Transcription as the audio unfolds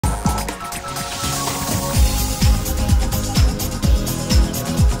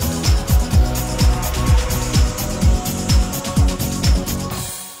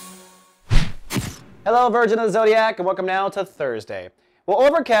Hello, Virgin of the Zodiac, and welcome now to Thursday. Well,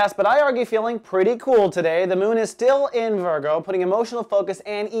 overcast, but I argue feeling pretty cool today. The moon is still in Virgo, putting emotional focus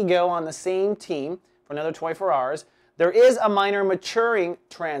and ego on the same team for another 24 hours. There is a minor maturing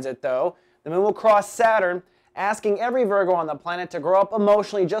transit, though. The moon will cross Saturn, asking every Virgo on the planet to grow up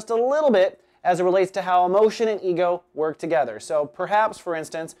emotionally just a little bit as it relates to how emotion and ego work together. So perhaps, for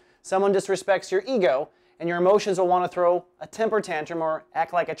instance, someone disrespects your ego, and your emotions will want to throw a temper tantrum or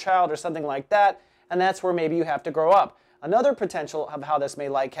act like a child or something like that, and that's where maybe you have to grow up. Another potential of how this may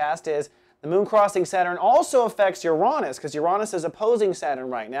light cast is the moon crossing Saturn also affects Uranus, because Uranus is opposing Saturn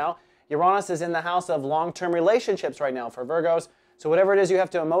right now. Uranus is in the house of long-term relationships right now for Virgos, so whatever it is you have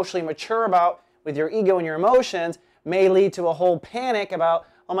to emotionally mature about with your ego and your emotions may lead to a whole panic about,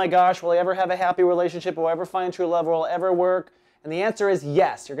 oh my gosh, will I ever have a happy relationship? Will I ever find true love? Will it ever work? And the answer is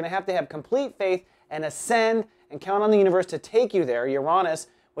yes. You're going to have complete faith and ascend and count on the universe to take you there, Uranus,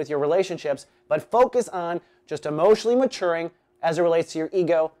 with your relationships, but focus on just emotionally maturing as it relates to your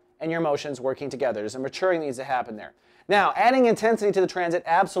ego and your emotions working together. There's a maturing that needs to happen there. Now, adding intensity to the transit,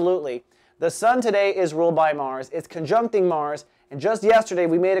 absolutely. The sun today is ruled by Mars. It's conjuncting Mars, and just yesterday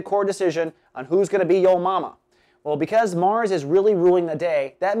we made a core decision on who's going to be your mama. Well, because Mars is really ruling the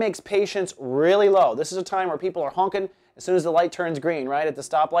day, that makes patience really low. This is a time where people are honking as soon as the light turns green, right, at the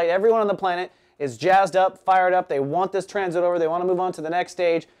stoplight. Everyone on the planet is jazzed up, fired up. They want this transit over. They want to move on to the next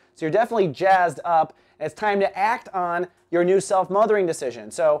stage. So you're definitely jazzed up. And it's time to act on your new self-mothering decision.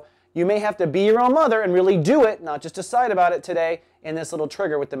 So you may have to be your own mother and really do it, not just decide about it today in this little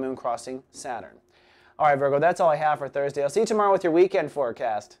trigger with the moon crossing Saturn. All right, Virgo, that's all I have for Thursday. I'll see you tomorrow with your weekend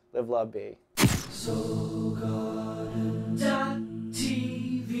forecast. Live, love, be. So God